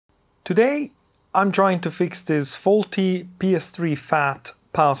Today I'm trying to fix this faulty PS3 FAT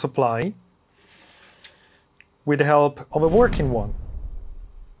power supply with the help of a working one.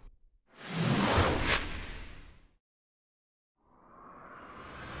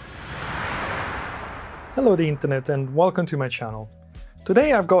 Hello the internet and welcome to my channel.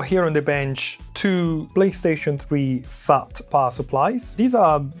 Today I've got here on the bench two PlayStation 3 FAT power supplies. These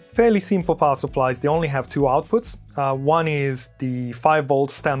are fairly simple power supplies, they only have two outputs. One is the 5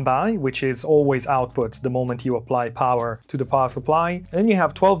 volt standby, which is always output the moment you apply power to the power supply. Then you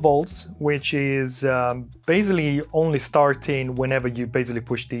have 12 volts, which is basically only starting whenever you basically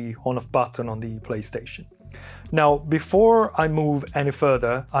push the on-off button on the PlayStation. Now, before I move any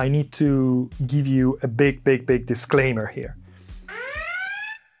further, I need to give you a big disclaimer here.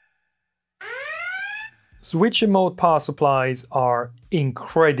 Switch mode power supplies are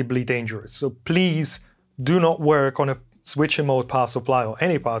incredibly dangerous, so please do not work on a switch mode power supply or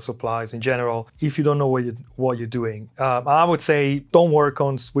any power supplies in general if you don't know what you're doing. I would say don't work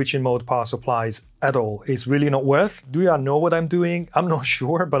on switch mode power supplies at all. It's really not worth. Do I know what I'm doing? I'm not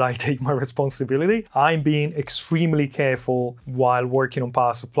sure, but I take my responsibility. I'm being extremely careful while working on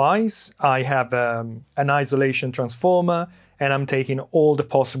power supplies. I have an isolation transformer and I'm taking all the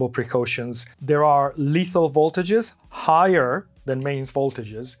possible precautions. There are lethal voltages higher than mains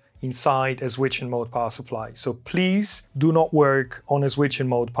voltages inside a switching mode power supply. So please do not work on a switching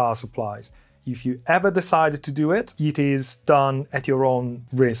mode power supplies. If you ever decided to do it, it is done at your own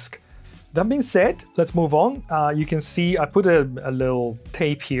risk. That being said, let's move on. You can see I put a little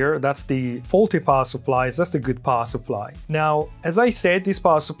tape here. That's the faulty power supplies. That's the good power supply. Now, as I said, these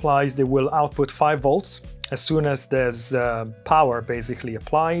power supplies, they will output 5 volts as soon as there's power basically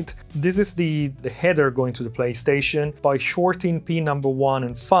applied. This is the header going to the PlayStation. By shorting pin number 1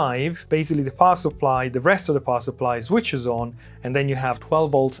 and 5, basically the power supply, the rest of the power supply switches on, and then you have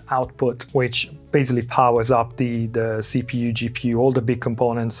 12 volts output, which basically powers up the CPU, GPU, all the big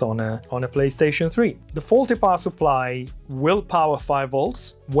components on a PlayStation 3. The faulty power supply will power 5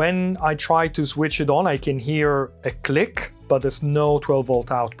 volts. When I try to switch it on, I can hear a click, but there's no 12 volt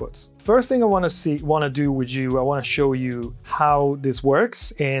outputs. First thing I want to do with you, I want to show you how this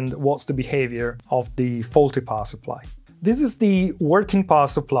works and what's the behavior of the faulty power supply. This is the working power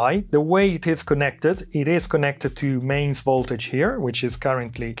supply. The way it is connected to mains voltage here, which is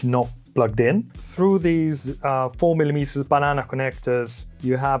currently not plugged in. Through these 4mm banana connectors,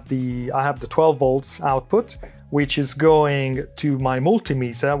 I have the 12 volts output, which is going to my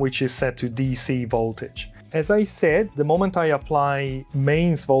multimeter, which is set to DC voltage. As I said, the moment I apply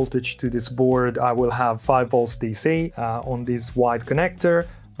mains voltage to this board, I will have 5 volts DC on this wide connector.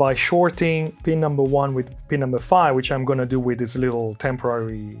 By shorting pin number 1 with pin number 5, which I'm gonna do with this little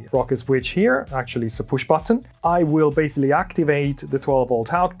temporary rocket switch here, actually it's a push button, I will basically activate the 12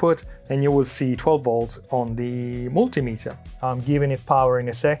 volt output and you will see 12 volts on the multimeter. I'm giving it power in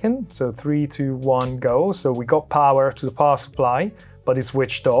a second, so 3, 2, 1, go. So we got power to the power supply, but it's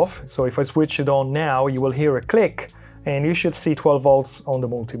switched off. So if I switch it on now, you will hear a click and you should see 12 volts on the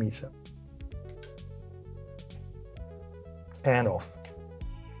multimeter. And off.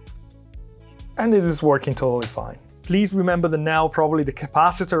 And this is working totally fine. Please remember that now probably the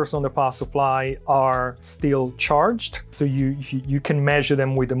capacitors on the power supply are still charged, so you can measure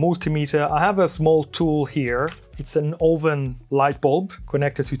them with the multimeter. I have a small tool here. It's an oven light bulb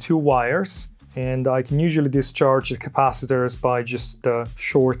connected to 2 wires, and I can usually discharge the capacitors by just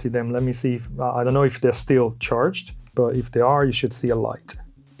shorting them. Let me see if, I don't know if they're still charged, but if they are, you should see a light.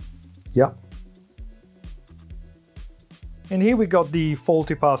 Yeah. And here we got the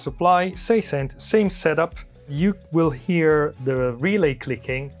faulty power supply, same setup. You will hear the relay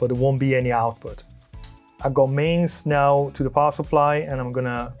clicking, but there won't be any output. I've got mains now to the power supply and I'm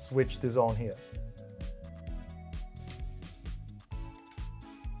gonna switch this on here.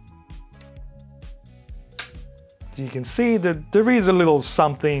 You can see that there is a little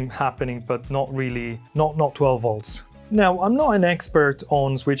something happening, but not really, not 12 volts. Now, I'm not an expert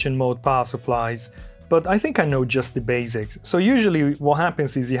on switching mode power supplies, but I think I know just the basics. So usually what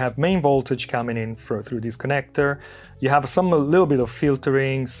happens is you have main voltage coming in through this connector. You have a little bit of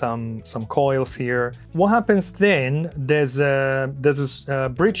filtering, some coils here. What happens then, there's a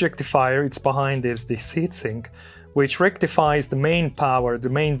bridge rectifier, it's behind this heatsink, which rectifies the main power, the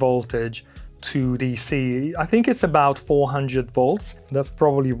main voltage to DC. I think it's about 400 volts. That's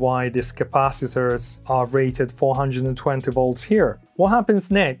probably why these capacitors are rated 420 volts here. What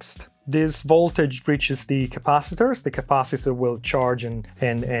happens next? This voltage reaches the capacitors. The capacitor will charge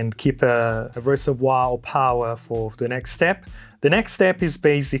and keep a reservoir of power for the next step. The next step is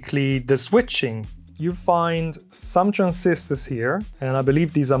basically the switching you find some transistors here, and I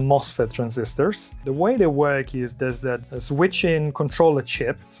believe these are MOSFET transistors. The way they work is there's a switching controller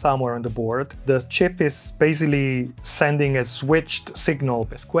chip somewhere on the board. The chip is basically sending a switched signal,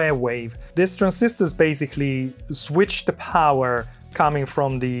 a square wave. These transistors basically switch the power coming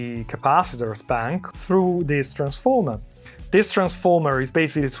from the capacitor's bank through this transformer. This transformer is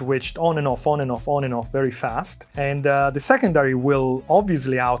basically switched on and off, on and off, on and off very fast. And the secondary will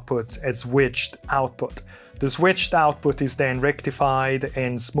obviously output a switched output. The switched output is then rectified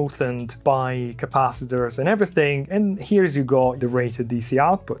and smoothened by capacitors and everything. And here's you got the rated DC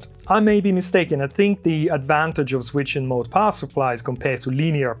output. I may be mistaken. I think the advantage of switching mode power supplies compared to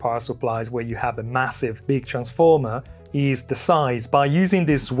linear power supplies where you have a massive big transformer is the size. By using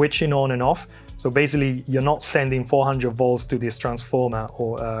this switching on and off, so basically you're not sending 400 volts to this transformer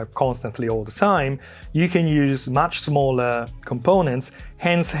or constantly all the time, you can use much smaller components,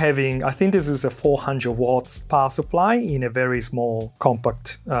 hence having, I think this is a 400 watts power supply in a very small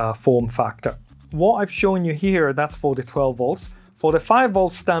compact form factor. What I've shown you here, that's for the 12 volts. For the 5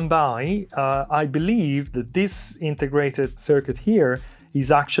 volt standby, I believe that this integrated circuit here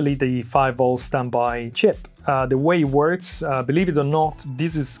is actually the 5 volt standby chip. The way it works, believe it or not,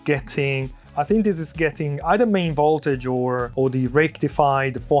 I think this is getting either main voltage or the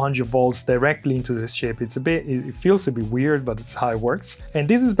rectified 400 volts directly into this chip. It feels a bit weird, but it's how it works. And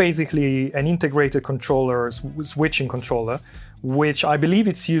this is basically an integrated controller, switching controller, which I believe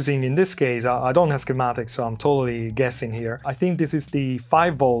it's using in this case. I don't have schematics, so I'm totally guessing here. I think this is the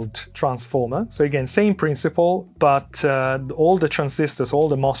 5 volt transformer. So again, same principle, but all the transistors, all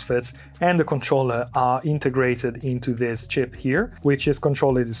the MOSFETs and the controller are integrated into this chip here, which is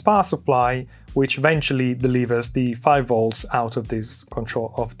controlling this power supply, which eventually delivers the 5 volts out of this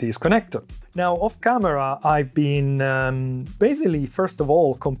connector. Now, off camera, I've been basically, first of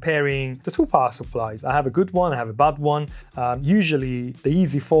all, comparing the two power supplies. I have a good one, I have a bad one. Usually, the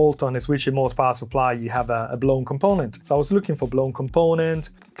easy fault on a switching mode power supply, you have a blown component. So I was looking for blown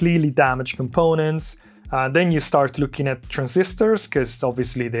component, clearly damaged components. Then you start looking at transistors, because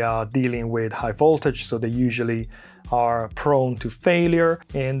obviously they are dealing with high voltage, so they usually are prone to failure.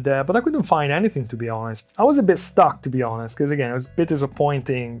 But I couldn't find anything, to be honest. I was a bit stuck, to be honest, because again, it was a bit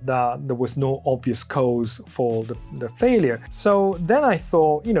disappointing that there was no obvious cause for the failure. So then I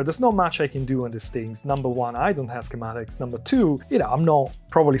thought, there's not much I can do on these things. Number one, I don't have schematics. Number two, I'm not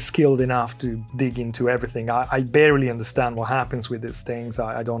probably skilled enough to dig into everything. I barely understand what happens with these things.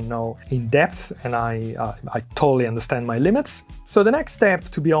 I don't know in depth, and I totally understand my limits. So the next step,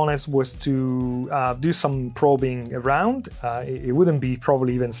 to be honest, was to do some probing around. It wouldn't be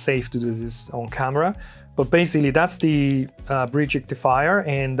probably even safe to do this on camera, but basically that's the bridge rectifier,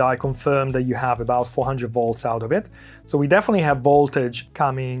 and I confirmed that you have about 400 volts out of it. So we definitely have voltage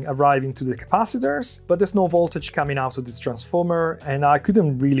arriving to the capacitors, but there's no voltage coming out of this transformer, and I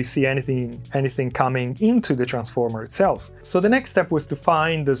couldn't really see anything coming into the transformer itself. So the next step was to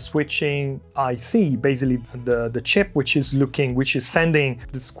find the switching IC, basically the chip which is sending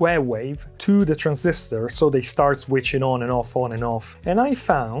the square wave to the transistor, so they start switching on and off, on and off. And I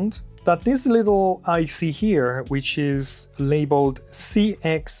found that this little IC here, which is labeled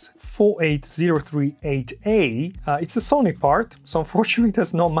CX48038A, it's a Sony part, so unfortunately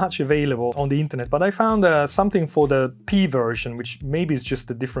there's not much available on the internet, but I found something for the P version, which maybe is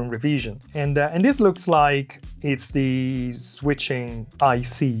just a different revision. And this looks like it's the switching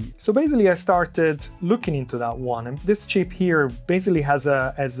IC. So basically I started looking into that one, and this chip here basically has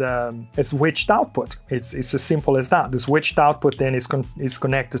a switched output. It's as simple as that. The switched output then is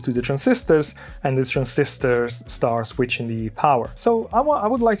connected to the transistors, and the transistors start switching the power. So I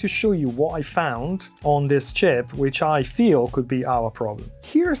would like to show you what I found on this chip, which I feel could be our problem.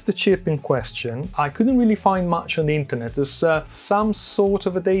 Here's the chip in question. I couldn't really find much on the internet. There's some sort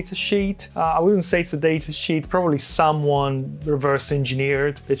of a data sheet. I wouldn't say it's a data sheet, probably someone reverse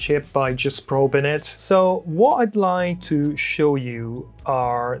engineered the chip by just probing it. So what I'd like to show you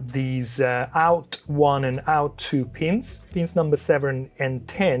are these out 1 and out 2 pins number 7 and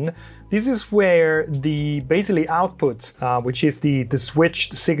 10. This is where the basically output, which is the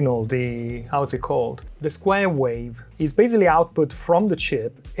switched signal, how's it called? The square wave is basically output from the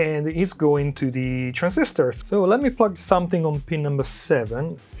chip and is going to the transistors. So let me plug something on pin number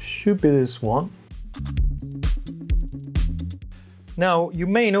 7, should be this one. Now, you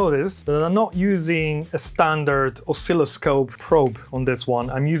may notice that I'm not using a standard oscilloscope probe on this one.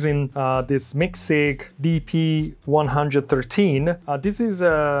 I'm using this Mixig DP113. This is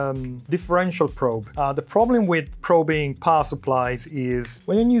a differential probe. The problem with probing power supplies is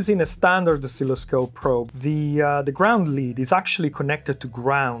when you're using a standard oscilloscope probe, the ground lead is actually connected to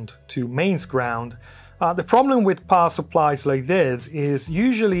ground, to mains ground. The problem with power supplies like this is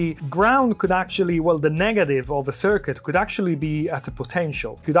usually ground could actually, well, the negative of a circuit could actually be at a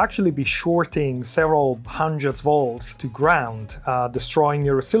potential, could actually be shorting several hundreds volts to ground, destroying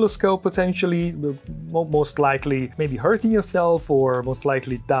your oscilloscope potentially, most likely maybe hurting yourself or most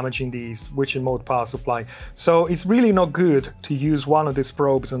likely damaging the switching mode power supply. So it's really not good to use one of these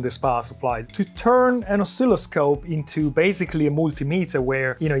probes on this power supply. To turn an oscilloscope into basically a multimeter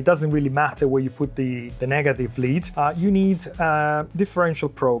where, you know, it doesn't really matter where you put the negative lead, you need a differential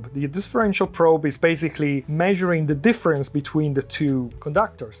probe. The differential probe is basically measuring the difference between the two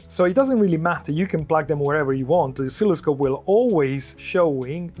conductors. So it doesn't really matter, you can plug them wherever you want. The oscilloscope will always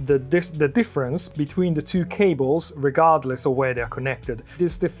showing the difference between the two cables regardless of where they're connected.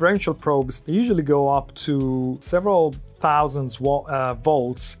 These differential probes usually go up to several thousands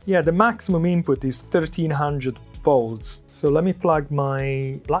volts. Yeah, the maximum input is 1300 volts. So let me plug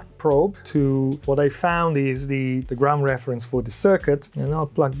my black probe to what I found is the ground reference for the circuit, and I'll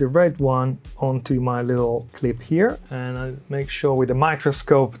plug the red one onto my little clip here, and I'll make sure with the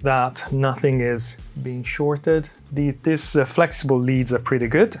microscope that nothing is being shorted. These flexible leads are pretty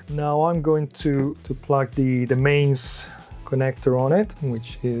good. Now I'm going to plug the mains connector on it,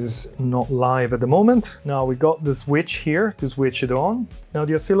 which is not live at the moment. Now we got the switch here to switch it on. Now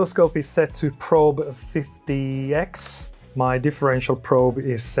the oscilloscope is set to probe 50x. My differential probe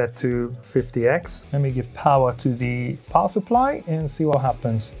is set to 50x. Let me give power to the power supply and see what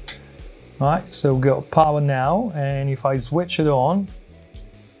happens. All right, so we've got power now, and if I switch it on,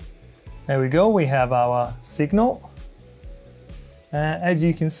 there we go, we have our signal. As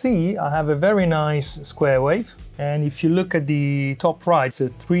you can see, I have a very nice square wave. And if you look at the top right, it's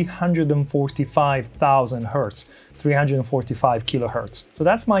at 345,000 hertz, 345 kilohertz. So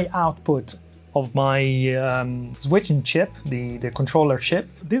that's my output of my switching chip, the controller chip.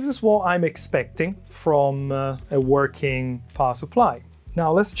 This is what I'm expecting from a working power supply.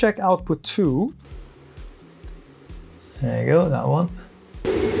 Now let's check output 2. There you go, that one.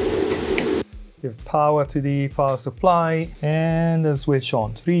 Give power to the power supply and then switch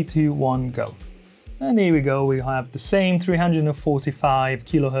on. 3, 2, 1, go. And here we go, we have the same 345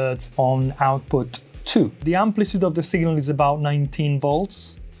 kilohertz on output 2. The amplitude of the signal is about 19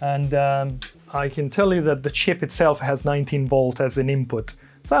 volts, and I can tell you that the chip itself has 19 volts as an input,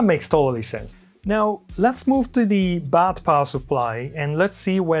 so that makes totally sense. Now let's move to the bad power supply and let's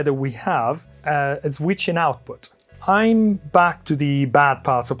see whether we have a switching output. I'm back to the bad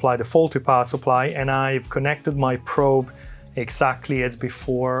power supply, the faulty power supply, and I've connected my probe exactly as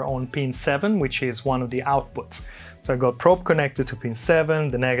before on pin 7, which is one of the outputs. So I got probe connected to pin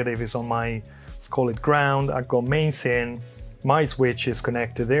 7, the negative is on my, let's call it ground, I've got mains in, my switch is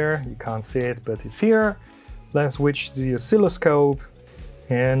connected there, you can't see it, but it's here. Let's switch to the oscilloscope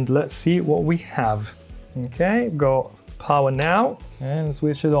and let's see what we have. Okay, got power now and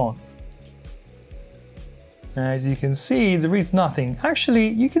switch it on. As you can see, there is nothing. Actually,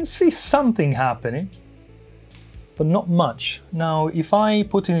 you can see something happening, but not much. Now, if I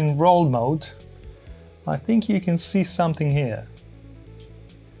put it in roll mode, I think you can see something here.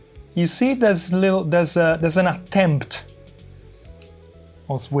 You see there's an attempt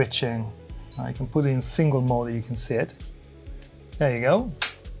of switching. I can put it in single mode, you can see it. There you go.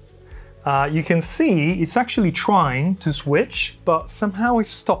 You can see it's actually trying to switch, but somehow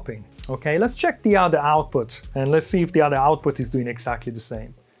it's stopping. Okay, let's check the other output and let's see if the other output is doing exactly the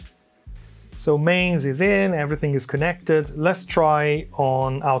same. So mains is in, everything is connected. Let's try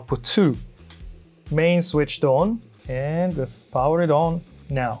on output 2. Mains switched on and let's power it on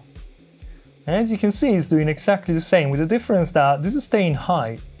now. As you can see, it's doing exactly the same, with the difference that this is staying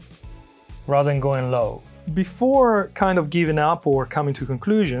high rather than going low. Before kind of giving up or coming to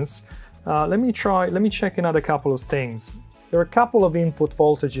conclusions, let me check another couple of things. There are a couple of input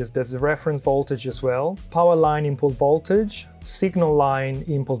voltages. There's a reference voltage as well, power line input voltage, signal line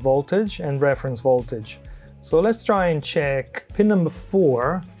input voltage, and reference voltage. So let's try and check pin number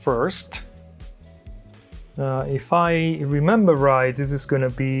 4 first. If I remember right, this is going to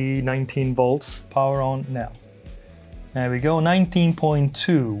be 19 volts. Power on now. There we go,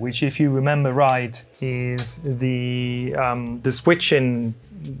 19.2, which, if you remember right, is the switching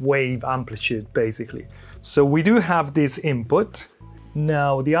wave amplitude, basically. So we do have this input.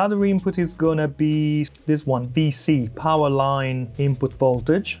 Now the other input is gonna be this one, VC, power line input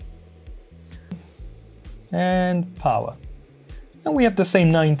voltage, and power. And we have the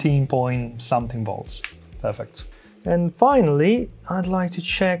same 19 point something volts. Perfect. And finally, I'd like to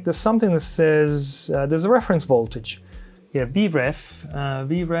check, there's something that says, there's a reference voltage. Yeah, VREF.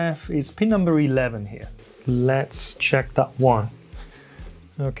 VREF is pin number 11 here. Let's check that one.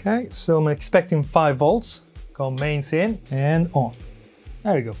 Okay, so I'm expecting 5 volts. Go mains in and on.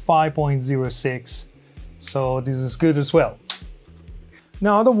 There we go, 5.06. So this is good as well.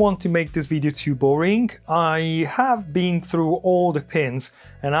 Now, I don't want to make this video too boring. I have been through all the pins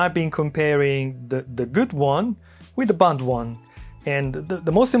and I've been comparing the good one with the bad one. And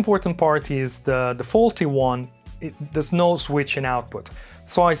the most important part is the faulty one. There's no switch in output.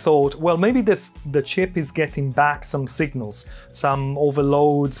 So I thought, well, maybe the chip is getting back some signals, some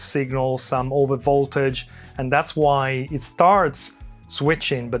overload signals, some over voltage, and that's why it starts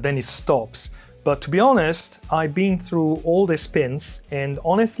switching, but then it stops. But to be honest, I've been through all these pins, and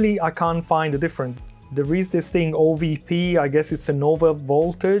honestly, I can't find a difference. There is this thing OVP, I guess it's an over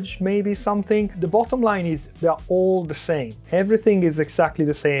voltage, maybe something. The bottom line is they're all the same. Everything is exactly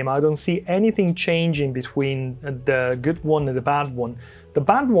the same. I don't see anything changing between the good one and the bad one. The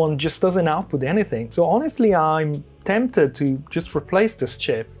bad one just doesn't output anything. So honestly, I'm tempted to just replace this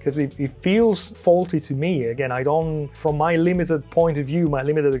chip because it feels faulty to me. Again, from my limited point of view, my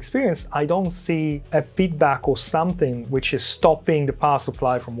limited experience, I don't see a feedback or something which is stopping the power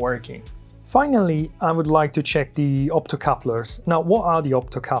supply from working. Finally, I would like to check the optocouplers. Now, what are the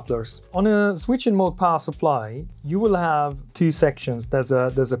optocouplers? On a switch-in mode power supply, you will have 2 sections. There's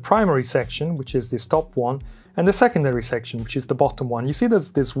a primary section, which is this top one, and the secondary section, which is the bottom one. You see there's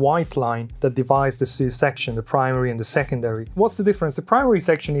this white line that divides the 2 sections, the primary and the secondary. What's the difference? The primary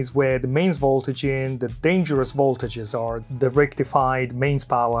section is where the mains voltage in, the dangerous voltages are, the rectified mains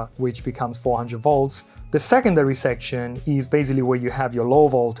power, which becomes 400 volts. The secondary section is basically where you have your low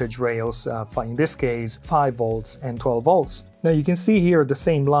voltage rails, in this case 5 volts and 12 volts. Now you can see here the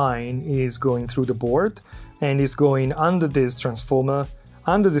same line is going through the board and is going under this transformer,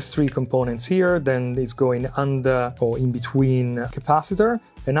 under these 3 components here, then it's going under or in between capacitor,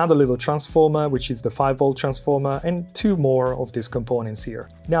 another little transformer, which is the 5 volt transformer, and 2 more of these components here.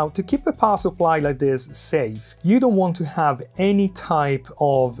 Now, to keep a power supply like this safe, you don't want to have any type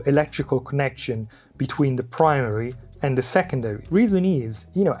of electrical connection between the primary and the secondary. Reason is,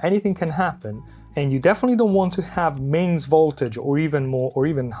 anything can happen, and you definitely don't want to have mains voltage or even more or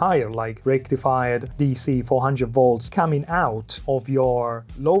even higher, like rectified DC 400 volts coming out of your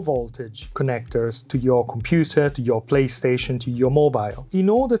low voltage connectors to your computer, to your PlayStation, to your mobile. In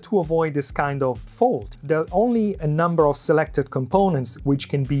order to avoid this kind of fault, there are only a number of selected components which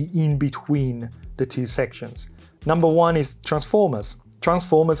can be in between the 2 sections. Number 1 is transformers.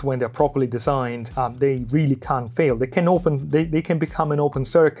 Transformers, when they're properly designed, they really can't fail. They can become an open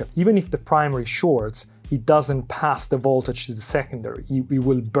circuit. Even if the primary shorts, it doesn't pass the voltage to the secondary. It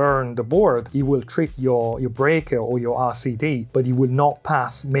will burn the board, it will trip your breaker or your RCD, but it will not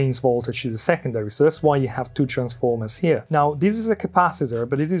pass mains voltage to the secondary. So that's why you have 2 transformers here. Now, this is a capacitor,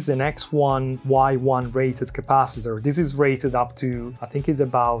 but it is an X1, Y1 rated capacitor. This is rated up to, I think it's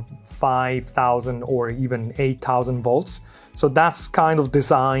about 5,000 or even 8,000 volts. So that's kind of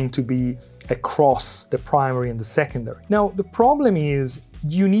designed to be across the primary and the secondary. Now, the problem is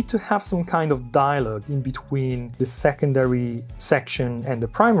you need to have some kind of dialogue in between the secondary section and the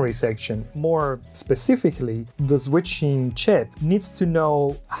primary section. More specifically, the switching chip needs to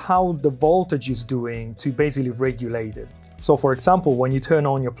know how the voltage is doing to basically regulate it. So for example, when you turn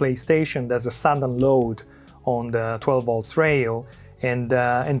on your PlayStation, there's a sudden load on the 12 volts rail,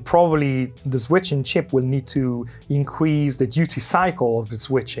 and probably the switching chip will need to increase the duty cycle of the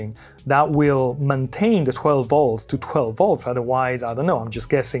switching. That will maintain the 12 volts to 12 volts, otherwise, I don't know, I'm just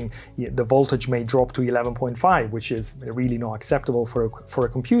guessing, the voltage may drop to 11.5, which is really not acceptable for a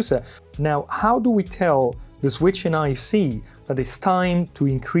computer. Now, how do we tell the switching IC that it's time to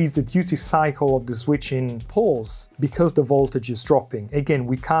increase the duty cycle of the switching poles because the voltage is dropping? Again,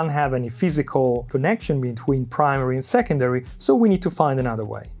 we can't have any physical connection between primary and secondary, so we need to find another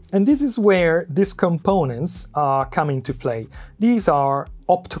way. And this is where these components are coming to play. These are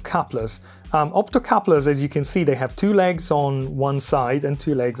optocouplers. Optocouplers, as you can see, they have 2 legs on one side and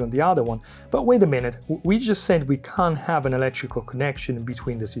 2 legs on the other one. But wait a minute, we just said we can't have an electrical connection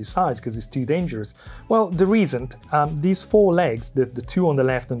between the 2 sides because it's too dangerous. Well, there isn't. These 4 legs, the 2 on the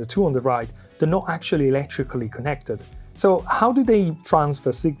left and the 2 on the right, they're not actually electrically connected. So how do they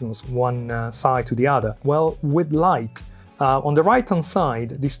transfer signals one side to the other? Well, with light. On the right-hand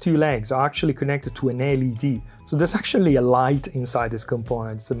side, these two legs are actually connected to an LED. So there's actually a light inside this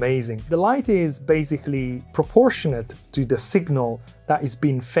component. It's amazing. The light is basically proportionate to the signal that is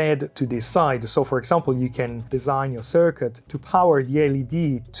being fed to this side. So for example, you can design your circuit to power the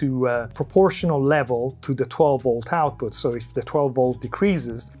LED to a proportional level to the 12-volt output. So if the 12-volt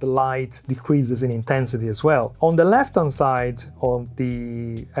decreases, the light decreases in intensity as well. On the left-hand side of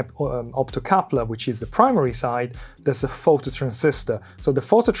the optocoupler, which is the primary side, there's a phototransistor. So the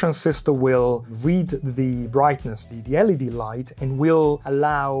phototransistor will read the brightness, the LED light, and will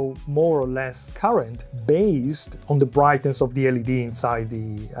allow more or less current based on the brightness of the LED inside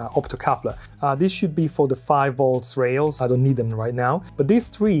the optocoupler. This should be for the 5 volts rails. I don't need them right now, but these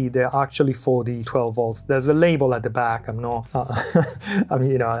three, they're actually for the 12 volts. There's a label at the back. I'm not,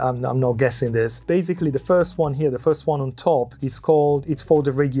 I'm not guessing this. Basically, the first one here, the first one on top, is called, it's for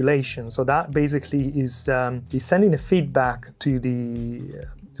the regulation. So that basically is sending a feedback to the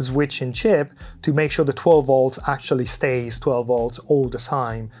switching chip to make sure the 12 volts actually stays 12 volts all the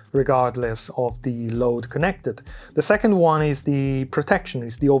time, regardless of the load connected. The second one is the protection,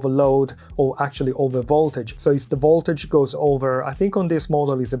 is the overload, or actually over voltage. So if the voltage goes over, I think on this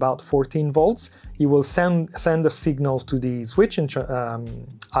model is about 14 volts, it will send a signal to the switching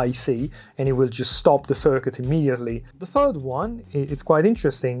IC, and it will just stop the circuit immediately. The third one, it's quite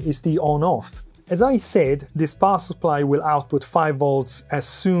interesting, is the on-off. As I said, this power supply will output 5 volts as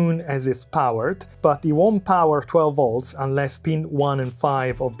soon as it's powered, but it won't power 12 volts unless pin 1 and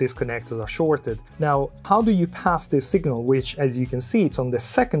 5 of this connector are shorted. Now, how do you pass this signal, which, as you can see, it's on the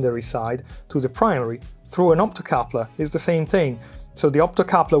secondary side, to the primary? Through an optocoupler. It's the same thing. So the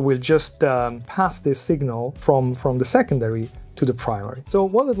optocoupler will just pass this signal from the secondary to the primary. So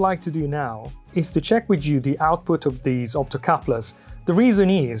what I'd like to do now is to check with you the output of these optocouplers. The reason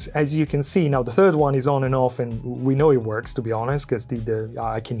is, as you can see now, the third one is on and off, and we know it works, to be honest, because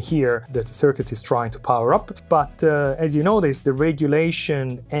I can hear that the circuit is trying to power up. But as you notice, the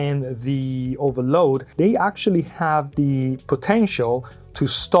regulation and the overload, they actually have the potential to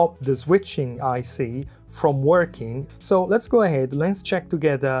stop the switching IC from working. So let's go ahead, let's check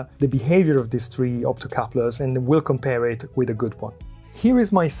together the behavior of these three optocouplers, and we'll compare it with a good one. Here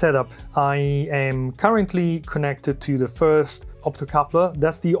is my setup. I am currently connected to the first optocoupler.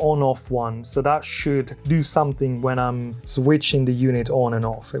 That's the on-off one, so that should do something when I'm switching the unit on and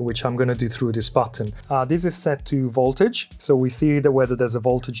off, which I'm going to do through this button. This is set to voltage, so we see that whether there's a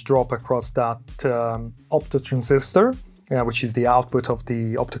voltage drop across that optotransistor, which is the output of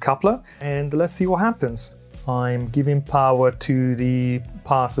the optocoupler, and let's see what happens. I'm giving power to the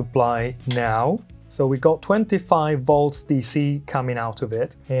power supply now. So we got 25 volts DC coming out of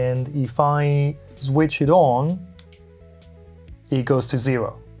it, and if I switch it on, it goes to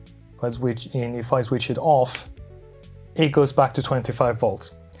 0. If I switch it off, it goes back to 25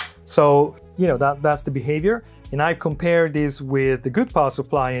 volts. So, you know, that's the behavior. And I compared this with the good power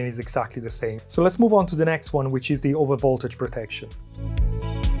supply, and it's exactly the same. So let's move on to the next one, which is the over voltage protection.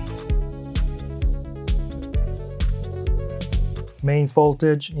 Mains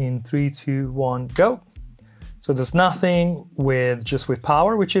voltage in 3, 2, 1, go. So there's nothing just with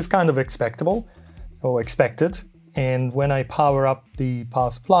power, which is kind of expectable or expected. And when I power up the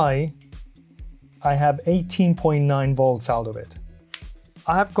power supply, I have 18.9 volts out of it.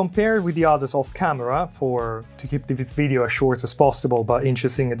 I have compared with the others off camera to keep this video as short as possible, but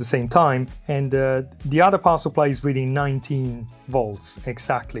interesting at the same time. And the other power supply is reading 19 volts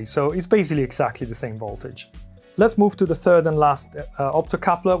exactly. So it's basically exactly the same voltage. Let's move to the third and last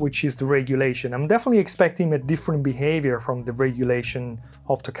optocoupler, which is the regulation. I'm definitely expecting a different behavior from the regulation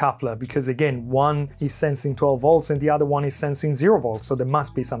optocoupler, because again, one is sensing 12 volts and the other one is sensing 0 volts, so there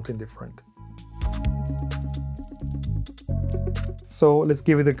must be something different. So let's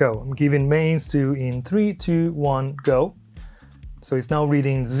give it a go. I'm giving mains to in 3, 2, 1, go. So it's now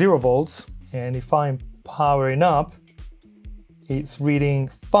reading 0 volts, and if I'm powering up, it's reading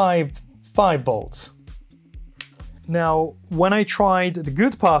 5 volts. Now, when I tried the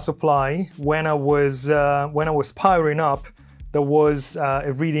good power supply, when I was powering up, there was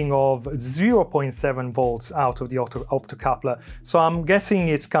a reading of 0.7 volts out of the optocoupler. So I'm guessing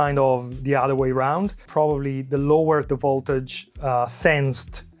it's kind of the other way around. Probably the lower the voltage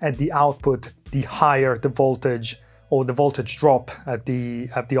sensed at the output, the higher the voltage or the voltage drop at the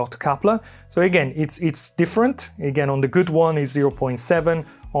optocoupler. So again, it's different. Again, on the good one is 0.7.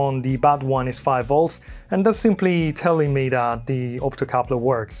 On the bad one is 5 volts, and that's simply telling me that the optocoupler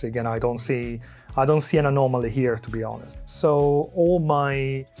works. Again, I don't see I don't see an anomaly here, to be honest. So all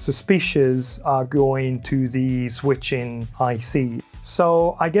my suspicions are going to the switching IC.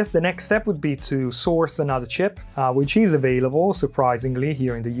 So I guess the next step would be to source another chip, which is available, surprisingly,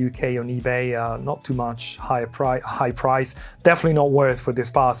 here in the UK on eBay. Not too much high price. Definitely not worth for this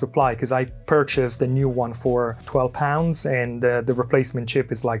power supply, because I purchased the new one for £12 and the replacement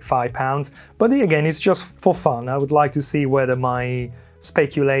chip is like £5. But again, it's just for fun. I would like to see whether my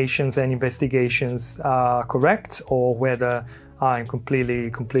speculations and investigations are correct or whether I'm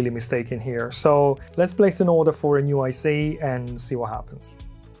completely mistaken here. So let's place an order for a new IC and see what happens.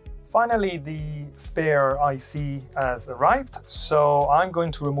 Finally, the spare IC has arrived, so I'm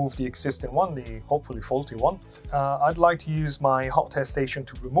going to remove the existing one, the hopefully faulty one. I'd like to use my hot test station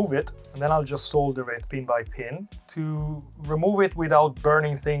to remove it, and then I'll just solder it pin by pin. To remove it without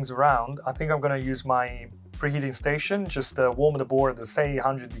burning things around, I think I'm going to use my preheating station, just warm the board to say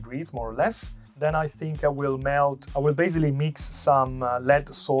 100 degrees more or less. Then I think I will basically mix some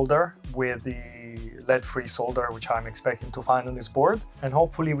lead solder with the lead-free solder, which I'm expecting to find on this board. And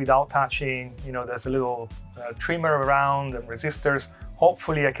hopefully without touching, you know, there's a little trimmer around and resistors.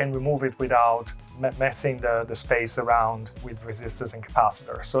 Hopefully I can remove it without messing the space around with resistors and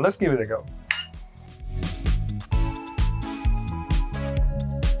capacitors. So let's give it a go.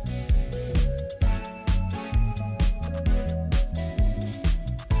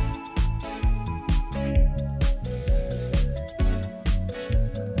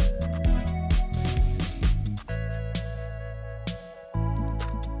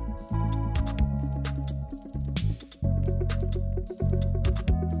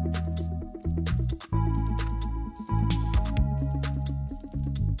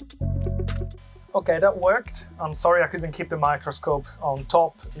 Okay, that worked. I'm sorry I couldn't keep the microscope on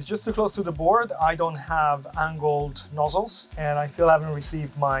top. It's just too close to the board. I don't have angled nozzles, and I still haven't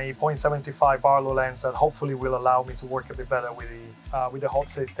received my 0.75 Barlow lens that hopefully will allow me to work a bit better with the hot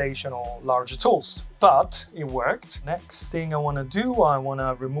test station or larger tools. But it worked. Next thing I want to do, I want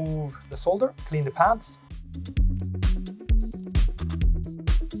to remove the solder, clean the pads.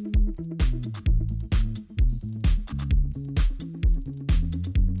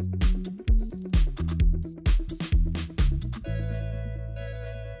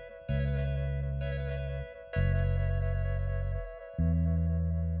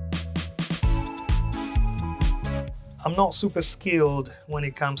 I'm not super skilled when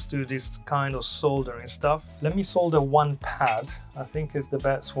it comes to this kind of soldering stuff. Let me solder one pad, I think is the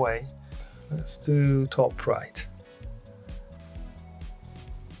best way. Let's do top right.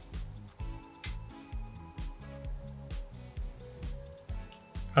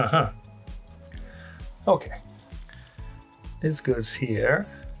 Okay, this goes here.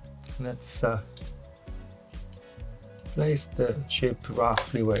 Let's place the chip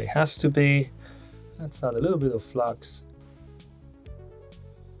roughly where it has to be. Let's add a little bit of flux.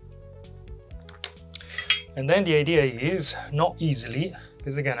 And then the idea is, not easily,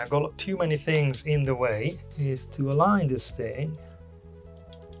 because again, I've got too many things in the way, is to align this thing.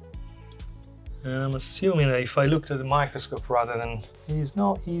 And I'm assuming that if I looked at the microscope rather than, it's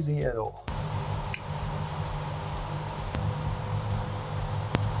not easy at all.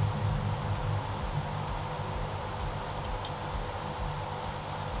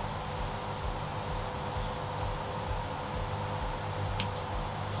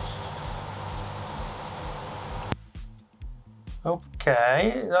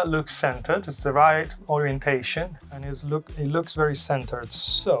 Okay, that looks centered. It's the right orientation, and it looks very centered.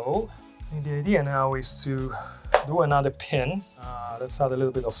 So I think the idea now is to do another pin. Let's add a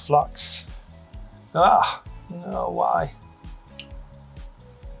little bit of flux. Ah, no, why?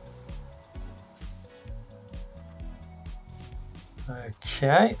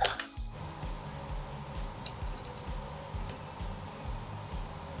 Okay.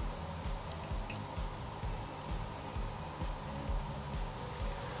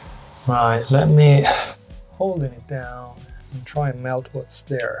 Right, let me holding it down and try and melt what's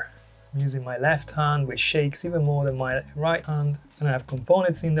there. I'm using my left hand, which shakes even more than my right hand, and I have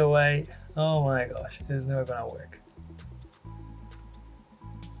components in the way. Oh my gosh, this is never gonna work.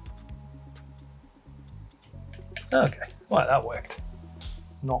 Okay, well, that worked.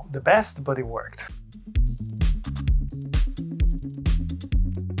 Not the best, but it worked.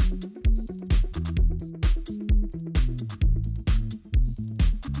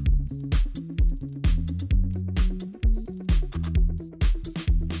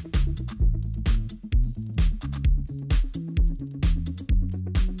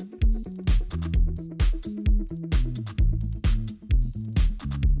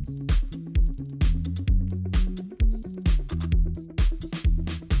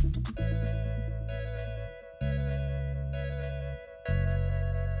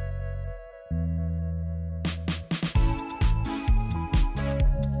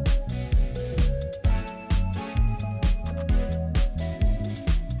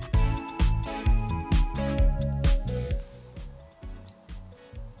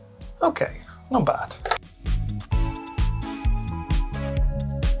 Okay, not bad.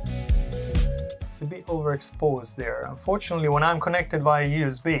 It's a bit overexposed there. Unfortunately, when I'm connected via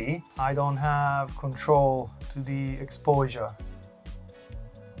USB, I don't have control to the exposure.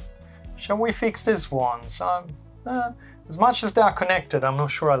 Shall we fix this one? So, as much as they are connected, I'm not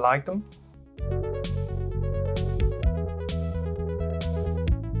sure I like them.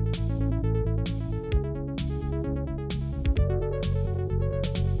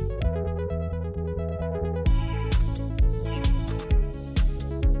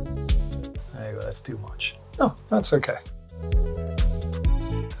 That's too much. No, that's okay.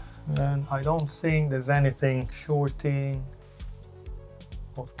 And I don't think there's anything shorting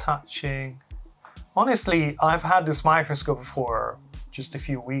or touching. Honestly, I've had this microscope for just a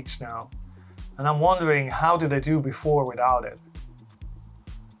few weeks now, and I'm wondering how did I do before without it.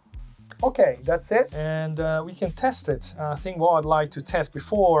 Okay, that's it, and we can test it. I think what I'd like to test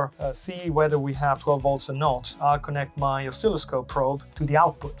before, see whether we have 12 volts or not, I'll connect my oscilloscope probe to the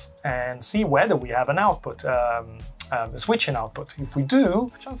output and see whether we have an output, a switching output. If we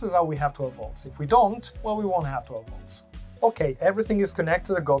do, chances are we have 12 volts. If we don't, well, we won't have 12 volts. Okay, everything is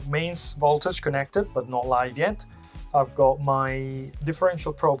connected. I've got mains voltage connected, but not live yet. I've got my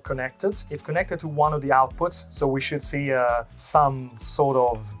differential probe connected. It's connected to one of the outputs, so we should see some sort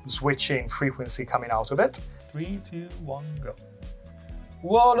of switching frequency coming out of it. 3, 2, 1, go.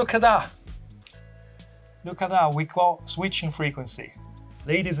 Whoa, look at that! Look at that, we got switching frequency.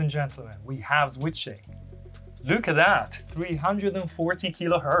 Ladies and gentlemen, we have switching. Look at that, 340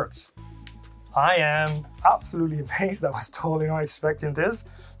 kilohertz. I am absolutely amazed. I was totally not expecting this.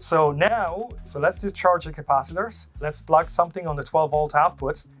 So now, let's discharge the capacitors. Let's plug something on the 12 volt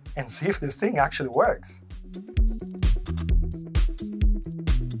outputs and see if this thing actually works.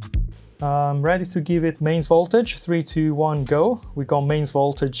 I'm ready to give it mains voltage. 3, 2, 1, go. We got mains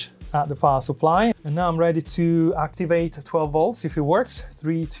voltage at the power supply. And now I'm ready to activate 12 volts if it works.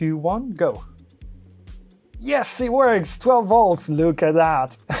 3, 2, 1, go. Yes, it works! 12 volts, look at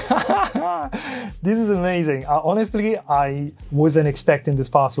that! This is amazing. Honestly, I wasn't expecting this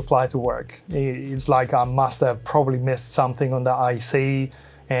power supply to work. It's like I must have probably missed something on the IC,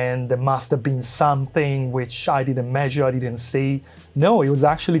 and there must have been something which I didn't measure, I didn't see. No, it was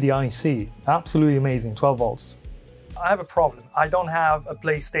actually the IC. Absolutely amazing, 12 volts. I have a problem. I don't have a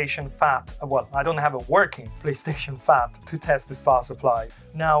PlayStation FAT, well, I don't have a working PlayStation FAT to test this power supply.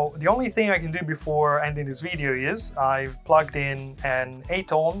 Now, the only thing I can do before ending this video is I've plugged in an 8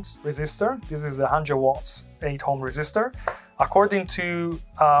 ohms resistor. This is a 100 watts 8 ohm resistor. According to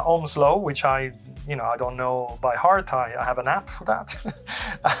Ohm's law, which I don't know by heart, I have an app for that.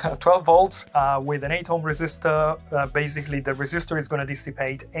 12 volts with an 8 ohm resistor. Basically, the resistor is going to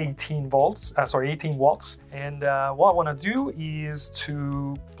dissipate 18 watts. And what I want to do is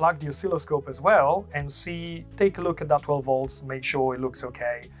to plug the oscilloscope as well and take a look at that 12 volts, make sure it looks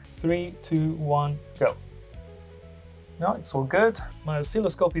okay. 3, 2, 1, go. No, it's all good. My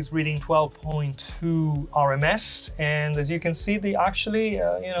oscilloscope is reading 12.2 RMS, and as you can see, the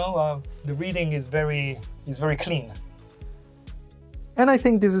reading is very clean. And I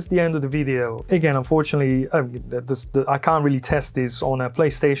think this is the end of the video. Again, unfortunately, I can't really test this on a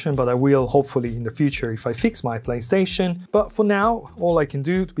PlayStation, but I will hopefully in the future if I fix my PlayStation. But for now, all I can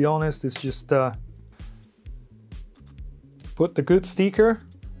do, to be honest, is just put the good sticker.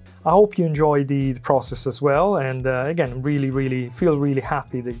 I hope you enjoy the process as well, and again, feel really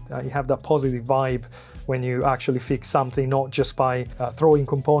happy that you have that positive vibe when you actually fix something, not just by throwing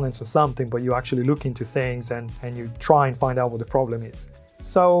components or something, but you actually look into things and you try and find out what the problem is.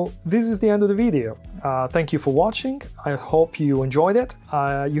 So this is the end of the video. Thank you for watching. I hope you enjoyed it.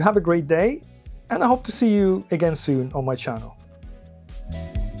 You have a great day, and I hope to see you again soon on my channel.